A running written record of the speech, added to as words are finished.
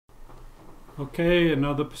Okay,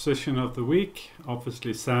 another position of the week.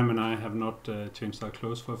 Obviously, Sam and I have not changed our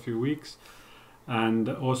clothes for a few weeks. And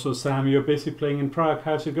also, Sam, you're busy playing in Prague.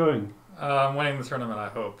 How's it going? I'm winning the tournament, I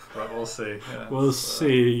hope, but we'll see. Yeah, we'll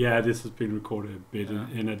see. Yeah, this has been recorded a bit Yeah.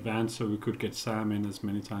 in advance, so we could get Sam in as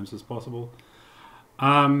many times as possible.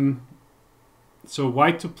 So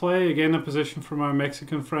white to play, again a position from our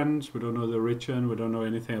Mexican friends. We don't know the origin, we don't know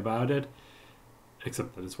anything about it,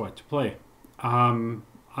 except that it's white to play.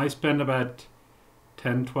 I spent about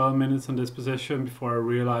 10-12 minutes in this position before I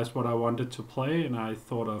realized what I wanted to play, and I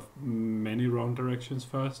thought of many wrong directions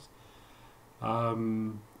first.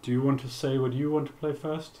 Do you want to say what you want to play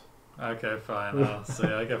first? Okay, fine. I'll see.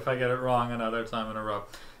 If I get it wrong another time in a row.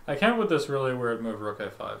 I came with this really weird move, Rook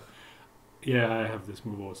A5. Yeah, I have this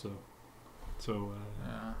move also. So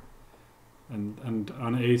Yeah. and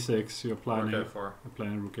on A6 you're planning Rook A4. you're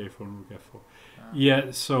playing Rook A4 and Rook F4.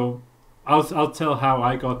 Yeah. So I'll tell how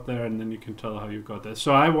I got there, and then you can tell how you got there.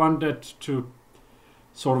 So I wanted to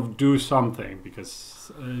sort of do something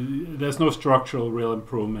because there's no structural real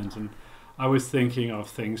improvement, and I was thinking of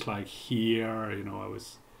things like here. I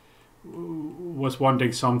was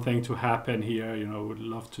wanting something to happen here. Would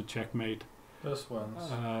love to checkmate. This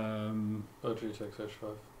wins. G takes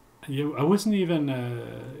H5. Yeah, I wasn't even.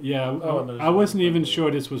 I wasn't even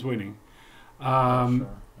sure this was winning. Sure.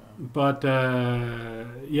 But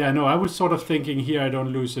I was sort of thinking here I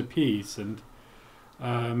don't lose a piece, and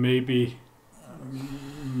maybe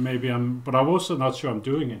I'm. But I'm also not sure I'm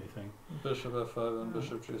doing anything. Bishop F5 and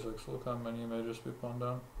Bishop G6 will come, and you may just be pawned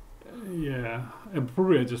down. Yeah, and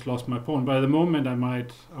probably I just lost my pawn. By the moment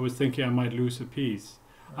I was thinking I might lose a piece.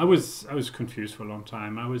 I was confused for a long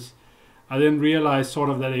time. I didn't realize sort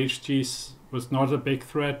of that HG was not a big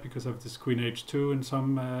threat because of this Queen H2 in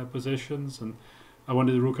some positions, and I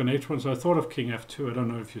wanted the Rook on H1, so I thought of King F2. I don't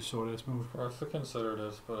know if you saw this move. Of course, I considered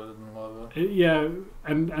it, but I didn't love it. Yeah,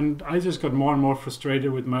 and I just got more and more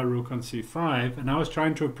frustrated with my Rook on C5, and I was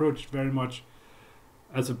trying to approach it very much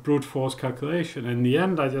as a brute force calculation. In the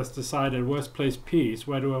end, I just decided worst place piece,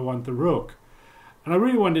 where do I want the Rook? And I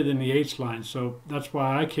really wanted it in the H line, so that's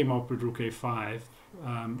why I came up with Rook A5.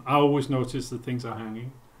 I always notice that things are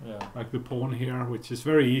hanging, like the pawn here, which is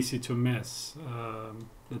very easy to miss,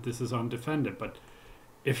 that this is undefended. But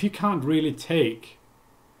if you can't really take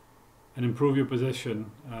and improve your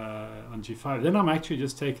position on G5, then I'm actually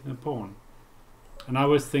just taking the pawn. And I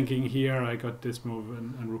was thinking here I got this move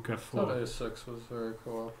and Rook F4. I thought A6 was very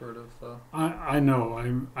cooperative, though. I know,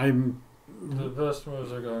 I'm The best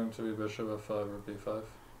moves are going to be Bishop F5 or B5.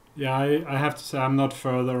 Yeah, I have to say I'm not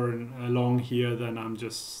further along here than I'm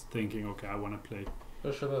just thinking, okay, I want to play.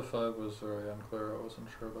 Bishop F5 was very unclear. I wasn't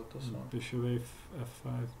sure about this one. Bishop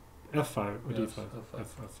F5. F5 or Yes, D5? F5.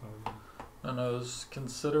 F5. And I was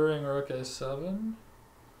considering Rook A7,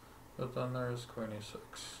 but then there's Queen E6.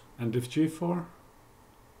 And if G4?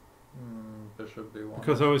 Bishop B1.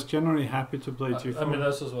 Because I was generally happy to play G4. I mean,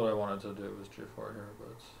 this is what I wanted to do, was G4 here,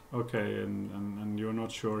 but... Okay, and you're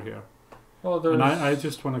not sure here. Well, there's... And I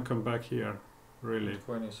just want to come back here, really.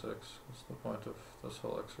 Queen E6 is the point of this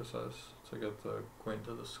whole exercise, to get the queen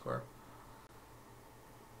to the square.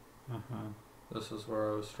 This is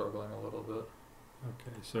where I was struggling a little bit.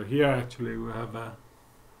 Okay, so here actually we have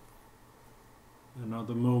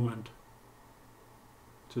another moment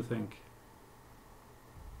to think.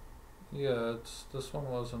 Yeah, this one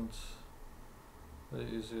wasn't the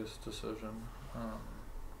easiest decision.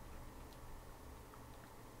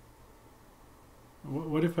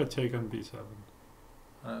 What if I take on B7?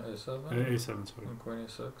 A7? A7, sorry. And Queen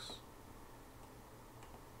E6.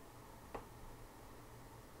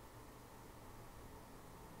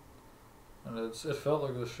 And it felt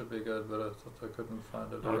like this should be good, but I thought I couldn't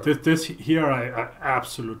find it. This here I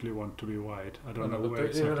absolutely want to be wide. I don't know where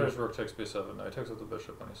exactly. Even as Rook takes B7, no, he takes out the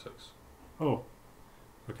bishop on E6. Oh,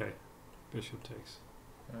 okay. Bishop takes.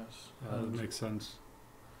 Yes. That makes sense.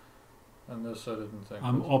 And this I didn't think.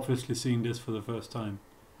 I'm obviously seeing this for the first time.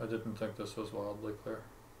 I didn't think this was wildly clear.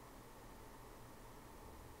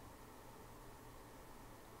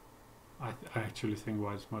 I actually think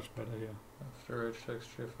white's much better here. After H takes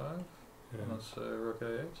G5, let's say Rook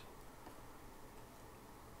A8.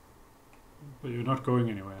 But you're not going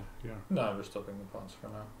anywhere here. No, I'm just stopping the pawns for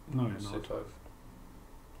now. No, you're not. C5.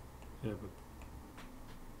 Yeah, but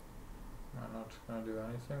I'm not going to do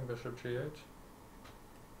anything. Bishop G8.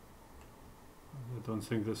 I don't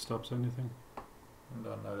think this stops anything. And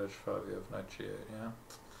on knight H5 you have knight G8, yeah?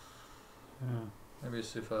 Yeah. Maybe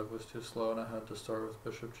C5 was too slow and I had to start with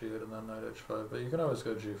bishop G8 and then knight H5, but you can always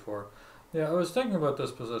go G4. Yeah, I was thinking about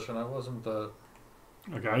this position. I wasn't that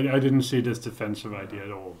Okay, I didn't see this defensive idea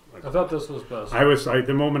at all. Like, I thought this was best. I was like,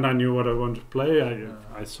 the moment I knew what I wanted to play,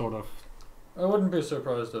 I sort of. I wouldn't be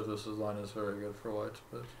surprised if this line is very good for white,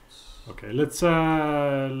 but. Okay, let's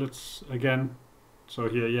again. So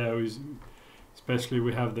here, especially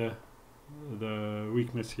we have the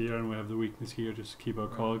weakness here, and we have the weakness here. Just keep our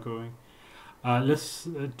call going. Let's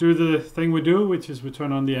do the thing we do, which is we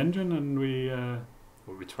turn on the engine, and we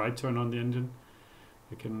try to turn on the engine.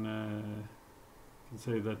 I can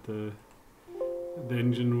say that the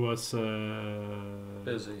engine was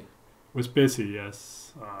busy. Was busy,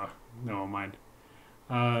 yes. Never mind.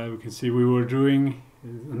 We can see we were doing.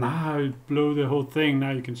 Now it blew the whole thing.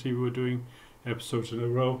 Now you can see we were doing episodes in a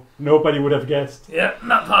row. Nobody would have guessed. Yeah,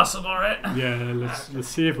 not possible, right? Yeah, let's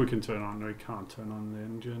see if we can turn on. No, we can't turn on the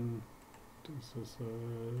engine. This is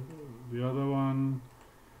the other one.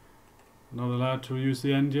 Not allowed to use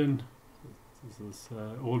the engine. This is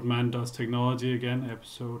Old Man Does Technology again,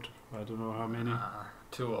 episode. I don't know how many.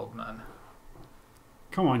 2 old men.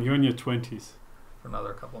 Come on, you're in your 20s. For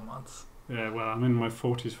another couple months. Yeah, well, I'm in my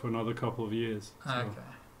 40s for another couple of years. So, okay.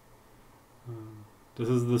 This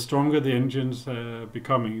is the stronger the engine's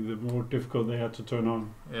becoming, the more difficult they are to turn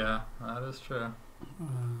on. Yeah, that is true.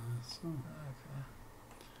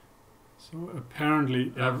 So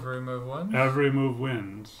apparently every move wins? Every move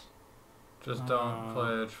wins. Just don't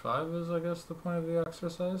play h5 is, I guess, the point of the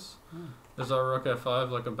exercise. Is our rook f5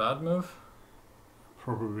 like a bad move?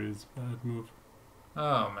 Probably is a bad move.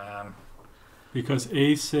 Oh, man. Because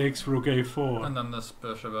a6, rook a4. And then this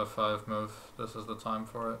bishop f5 move, this is the time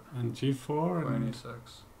for it. And g4 and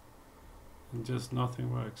e6. And just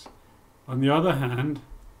nothing works. On the other hand,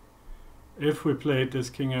 if we played this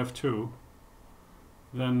king f2,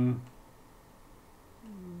 then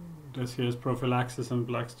this here's prophylaxis and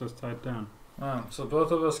black's just tied down. Oh, so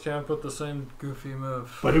both of us can't put the same goofy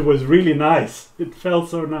move. But it was really nice. It felt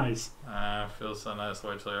so nice. It feels so nice.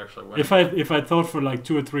 Wait till you actually win. If I thought for like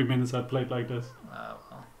 2 or 3 minutes I'd played like this. Well,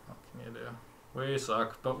 what can you do? We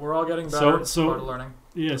suck, but we're all getting better. So part of learning.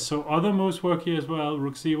 Yeah, so other moves work here as well.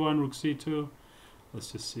 Rook c1, rook c2.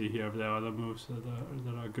 Let's just see here if there are other moves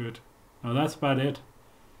that are good. No, that's about it.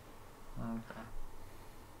 Okay.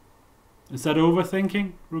 Is that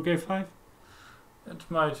overthinking, rook a5? It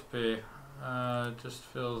might be. It just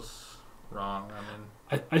feels wrong. I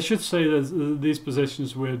mean, I should say that these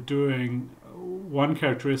positions we're doing, one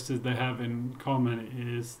characteristic they have in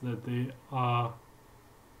common is that they are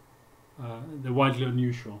they're widely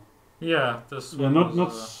unusual. Yeah, they're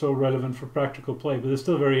not so relevant for practical play, but they're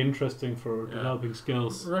still very interesting for developing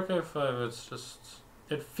skills. Rook a5, it's just.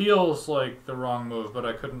 It feels like the wrong move, but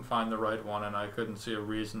I couldn't find the right one, and I couldn't see a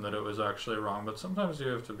reason that it was actually wrong. But sometimes you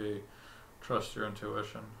have to trust your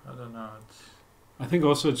intuition. I don't know. I think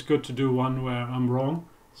also it's good to do one where I'm wrong,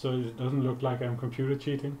 so it doesn't look like I'm computer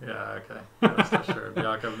cheating. Yeah, okay. That's for sure.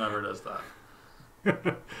 Yakov never does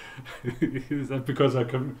that. Is that because I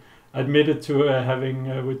admitted to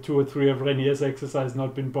having with 2 or 3 of Renier's exercise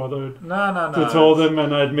not been bothered to told him,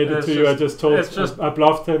 and I admitted to you I just told I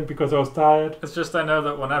bluffed him because I was tired. It's just I know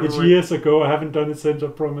that whenever it's years ago, I haven't done it since, I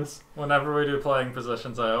promise. Whenever we do playing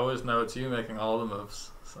positions, I always know it's you making all the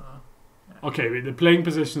moves. So yeah. Okay, the playing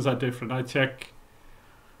positions are different. I check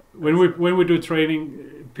when we do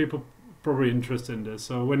training. People probably interested in this.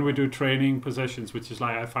 So when we do training positions, which is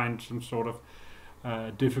like I find some sort of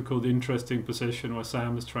difficult, interesting position where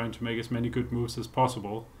Sam is trying to make as many good moves as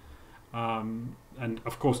possible, and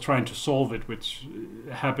of course trying to solve it, which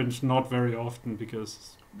happens not very often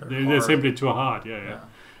because they're simply too hard. Yeah.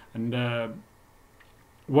 And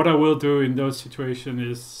what I will do in those situations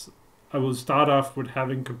is I will start off with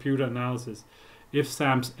having computer analysis. If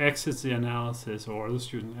Sam exits the analysis or the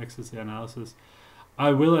student exits the analysis,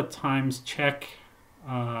 I will at times check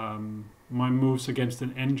my moves against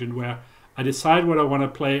an engine where I decide what I want to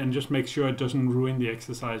play and just make sure it doesn't ruin the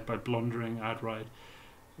exercise by blundering outright,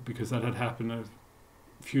 because that had happened a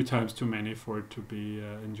few times too many for it to be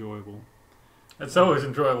enjoyable. It's always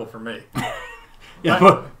enjoyable for me.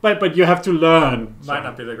 Yeah, but you have to learn. Might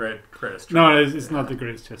not be the greatest training. No, it's not the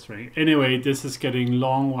greatest chess training. Anyway, this is getting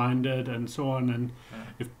long-winded and so on, and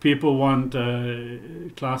if people want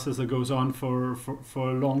classes that goes on for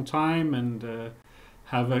a long time and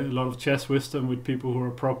have a lot of chess wisdom with people who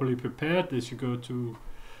are properly prepared, they should go to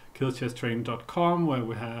killchesstraining.com, where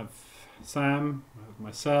we have Sam, we have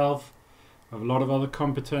myself, we have a lot of other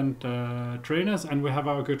competent trainers, and we have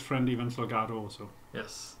our good friend Ivan Salgado also.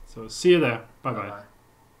 Yes. So see you there. Bye-bye.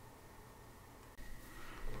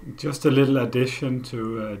 Just a little addition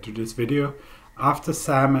to this video. After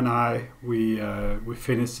Sam and I we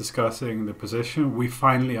finished discussing the position, we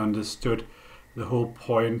finally understood the whole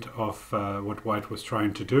point of what white was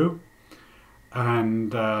trying to do.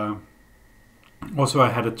 And also I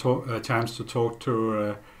had a chance to talk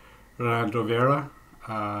to Ronaldo Vera,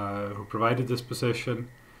 who provided this position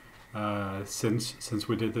since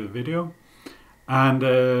we did the video. And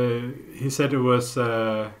he said it was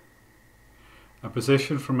a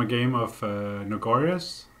position from a game of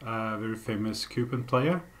Nogueiras, a very famous Cuban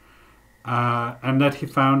player, and that he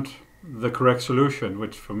found the correct solution,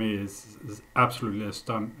 which for me is absolutely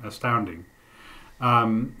astounding.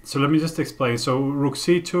 So let me just explain. So Rook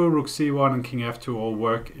C2, Rook C1 and King F2 all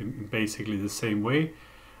work in basically the same way.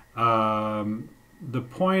 The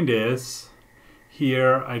point is,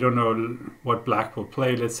 here I don't know what black will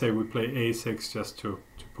play. Let's say we play A6 just to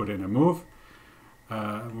put in a move.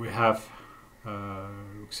 We have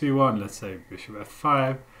Rook C1, let's say Bishop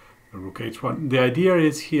F5, Rook H1. The idea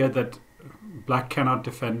is here that black cannot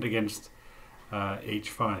defend against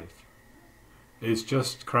H5. It's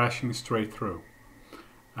just crashing straight through,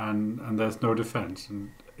 and there's no defense,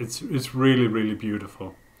 and it's really, really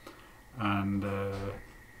beautiful. And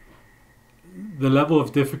the level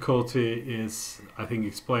of difficulty is, I think,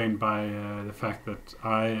 explained by the fact that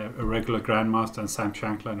a regular grandmaster, and Sam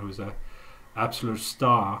Shankland, who's an absolute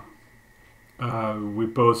star, we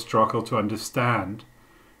both struggled to understand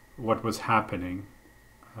what was happening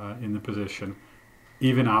in the position,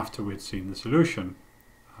 even after we'd seen the solution.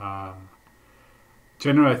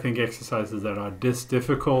 Generally, I think exercises that are this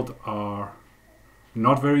difficult are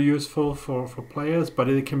not very useful for players, but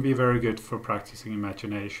it can be very good for practicing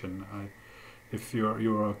imagination. If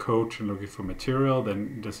you're a coach and looking for material,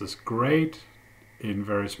 then this is great in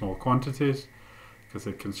very small quantities, because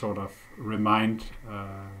it can sort of remind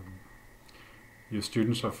your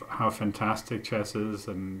students of how fantastic chess is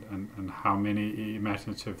and how many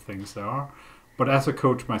imaginative things there are. But as a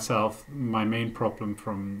coach myself, my main problem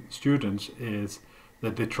from students is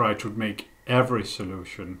that they try to make every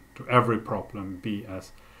solution to every problem be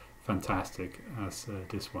as fantastic as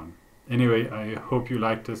this one. Anyway, I hope you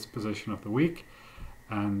liked this position of the week,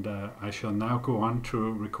 and I shall now go on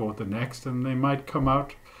to record the next, and they might come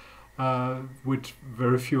out with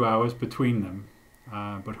very few hours between them,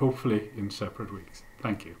 but hopefully in separate weeks.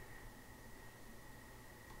 Thank you.